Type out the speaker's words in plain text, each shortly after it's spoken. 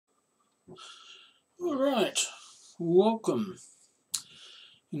Alright, welcome.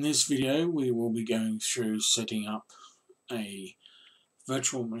 In this video we will be going through setting up a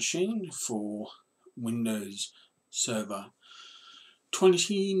virtual machine for Windows Server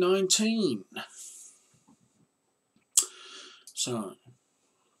 2019. So,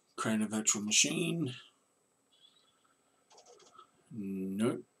 create a virtual machine.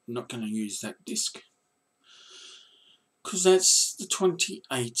 Nope, not going to use that disk because that's the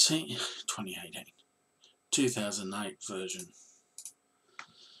 2008 version.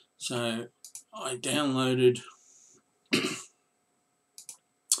 So I downloaded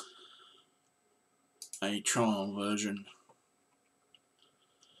a trial version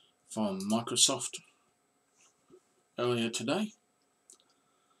from Microsoft earlier today.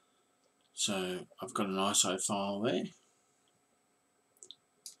 So I've got an ISO file there,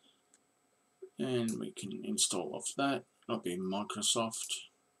 and we can install off that. That'll be Microsoft,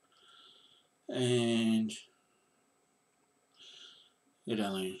 and it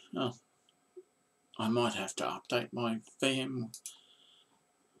only, I might have to update my VM,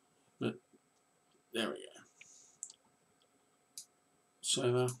 but there we go.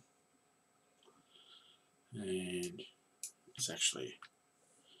 Server, and it's actually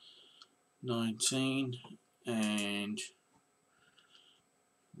 19, and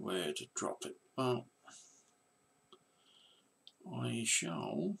where to drop it? Well, I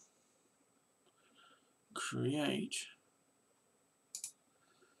shall create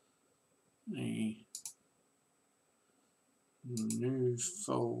a new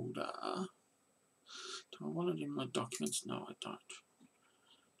folder. Do I want it in my documents? No, I don't.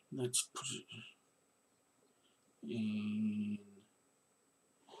 Let's put it in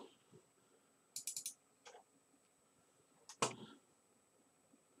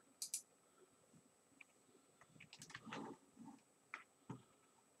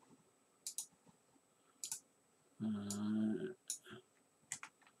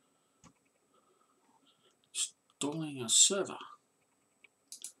installing a server.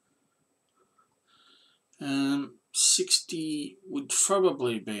 60 would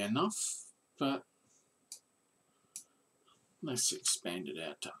probably be enough, but let's expand it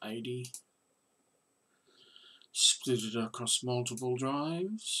out to 80. Split it across multiple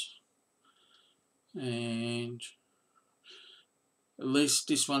drives, and at least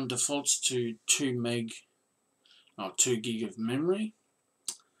this one defaults to 2 gig of memory.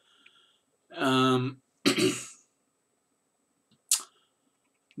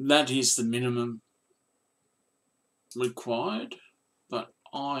 That is the minimum required, but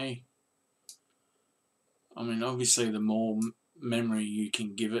I mean, obviously the more memory you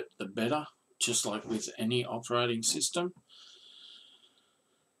can give it, the better, just like with any operating system.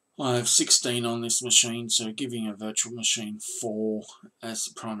 I have 16 on this machine, so giving a virtual machine 4 as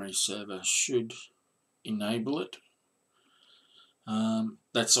the primary server should enable it.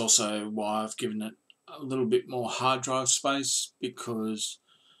 That's also why I've given it a little bit more hard drive space, because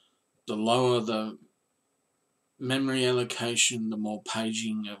the lower the memory allocation, the more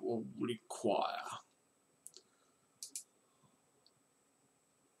paging it will require.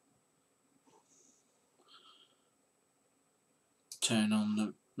 Turn on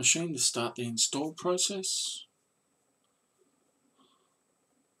the machine to start the install process.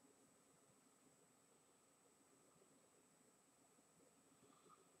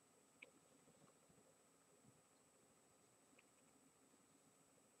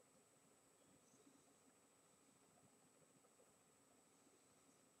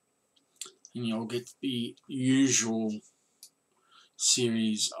 And you'll get the usual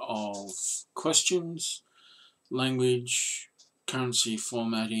series of questions: language, currency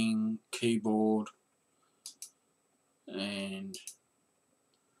formatting, keyboard, and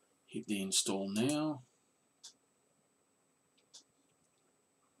hit the install now.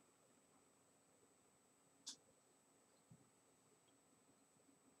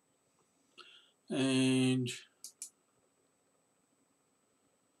 And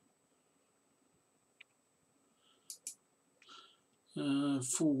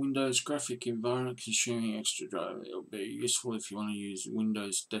full Windows graphic environment consuming extra drive. It'll be useful if you want to use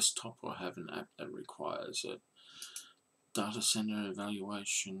Windows desktop or have an app that requires a data center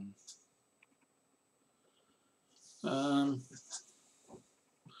evaluation.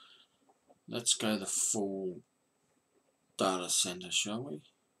 Let's go the full data center, shall we?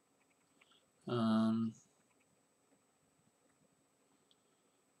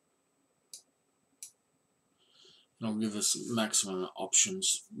 It'll give us maximum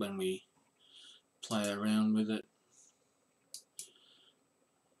options when we play around with it.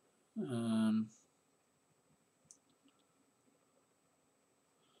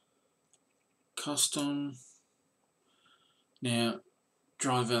 custom. Now,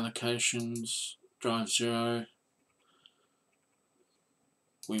 drive allocations, drive 0.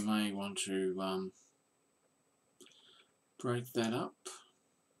 We may want to break that up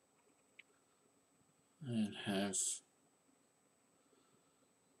and have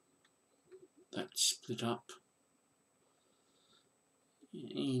that split up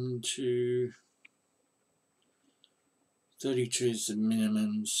into 32 is the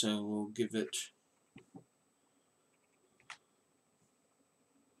minimum, so we'll give it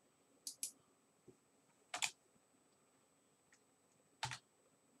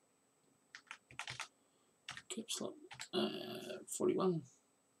caps lock 41.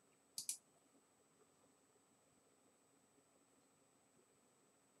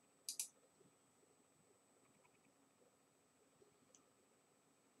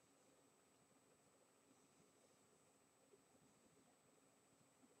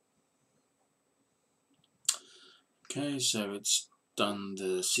 Okay, so it's done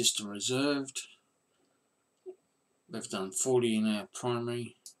the system reserved. We've done 40 in our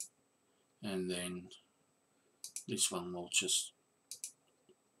primary, and then this one will just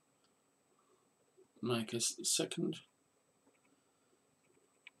make us a second.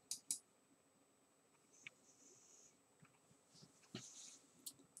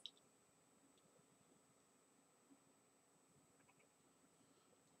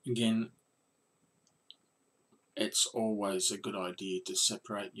 Again, it's always a good idea to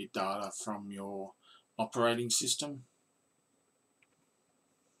separate your data from your operating system.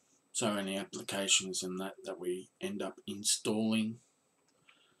 So any applications and that we end up installing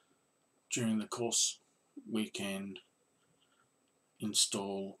during the course, we can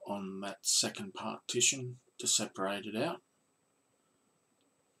install on that second partition to separate it out.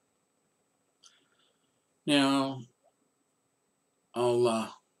 Now,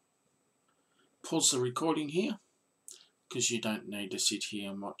 I'll pause the recording here because you don't need to sit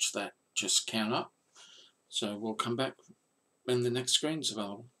here and watch that just count up. So we'll come back when the next screen's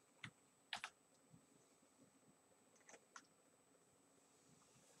available.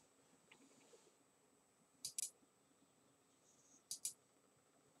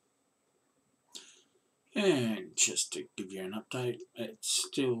 And just to give you an update, it's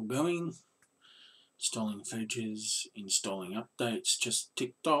still going. Installing features, installing updates just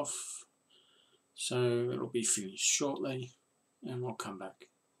ticked off. So it'll be finished shortly and we'll come back.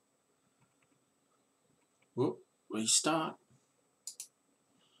 Whoop, restart.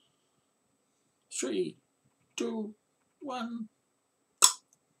 3, 2, 1.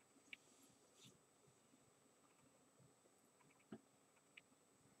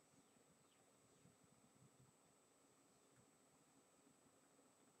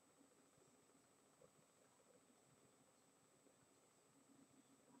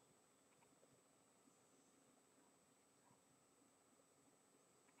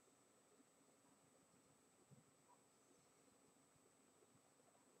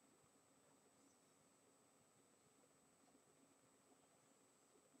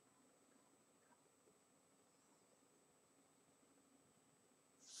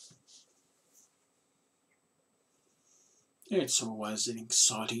 It's always an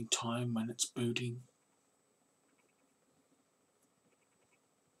exciting time when it's booting.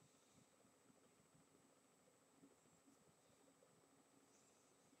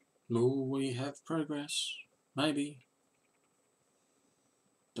 Will we have progress? Maybe.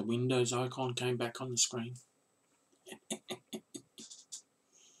 The Windows icon came back on the screen.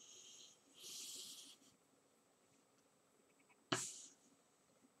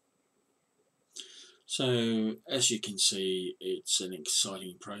 So, as you can see, it's an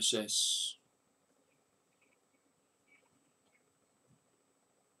exciting process.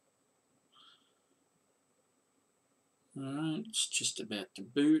 Alright, it's just about to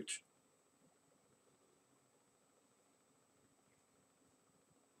boot.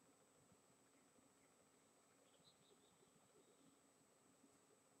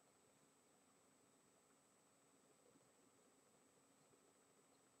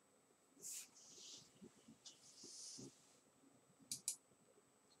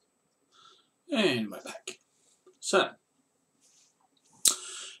 And we're back. So,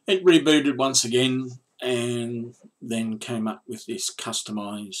 it rebooted once again and then came up with this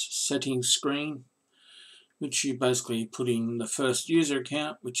customized settings screen, which you basically put in the first user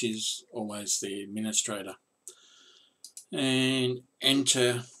account, which is always the administrator, and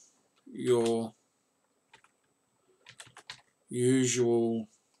enter your usual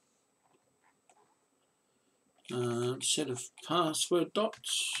set of password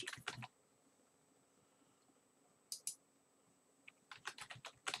dots.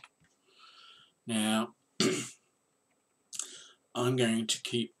 Now, I'm going to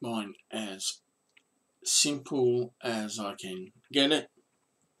keep mine as simple as I can get it.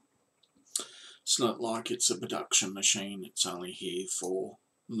 It's not like it's a production machine, it's only here for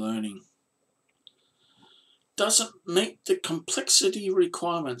learning. Doesn't meet the complexity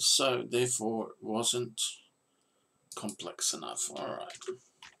requirements, so therefore it wasn't complex enough. Alright.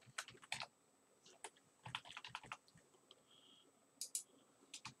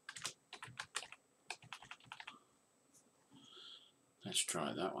 Let's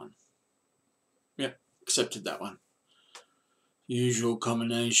try that one. Yep, accepted that one. Usual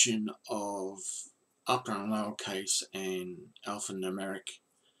combination of upper and lowercase and alphanumeric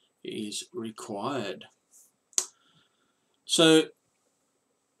is required. So,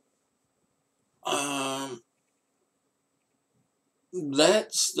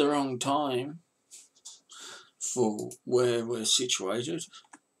 that's the wrong time for where we're situated.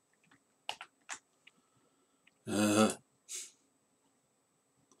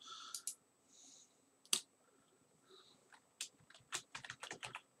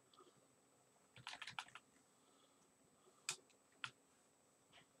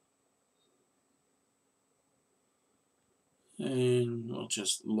 And I'll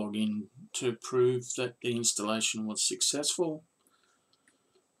just log in to prove that the installation was successful.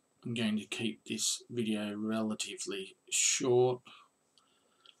 I'm going to keep this video relatively short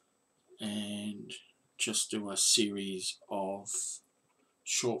and just do a series of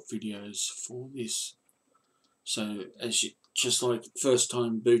short videos for this. So just like first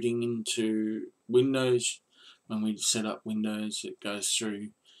time booting into Windows, when we set up Windows, it goes through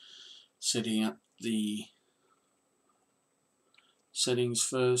setting up the settings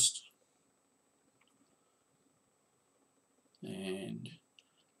first, and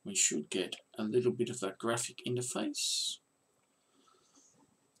we should get a little bit of a graphic interface.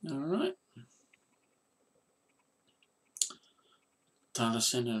 Alright. Data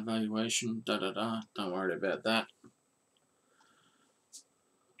center evaluation, don't worry about that.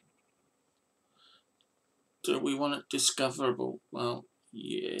 Do we want it discoverable? Well,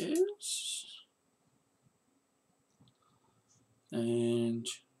 yes. And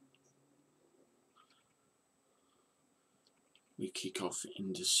we kick off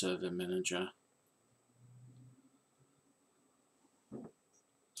into Server Manager.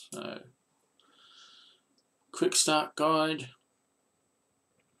 So, quick start guide,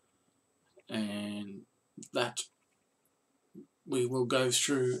 and that we will go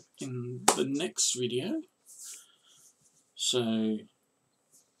through in the next video. So,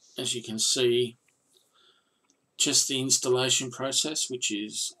 as you can see, just the installation process, which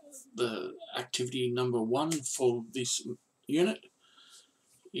is the activity number 1 for this unit,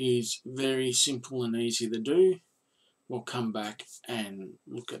 is very simple and easy to do. We'll come back and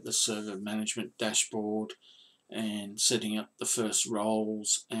look at the server management dashboard and setting up the first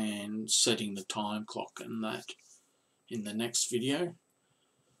roles and setting the time clock and that in the next video.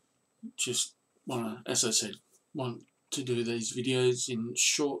 Just want to, as I said, want to do these videos in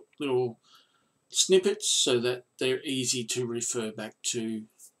short little snippets so that they're easy to refer back to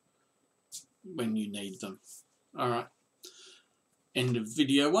when you need them. Alright, end of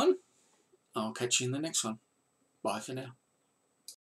video 1. I'll catch you in the next one. Bye for now.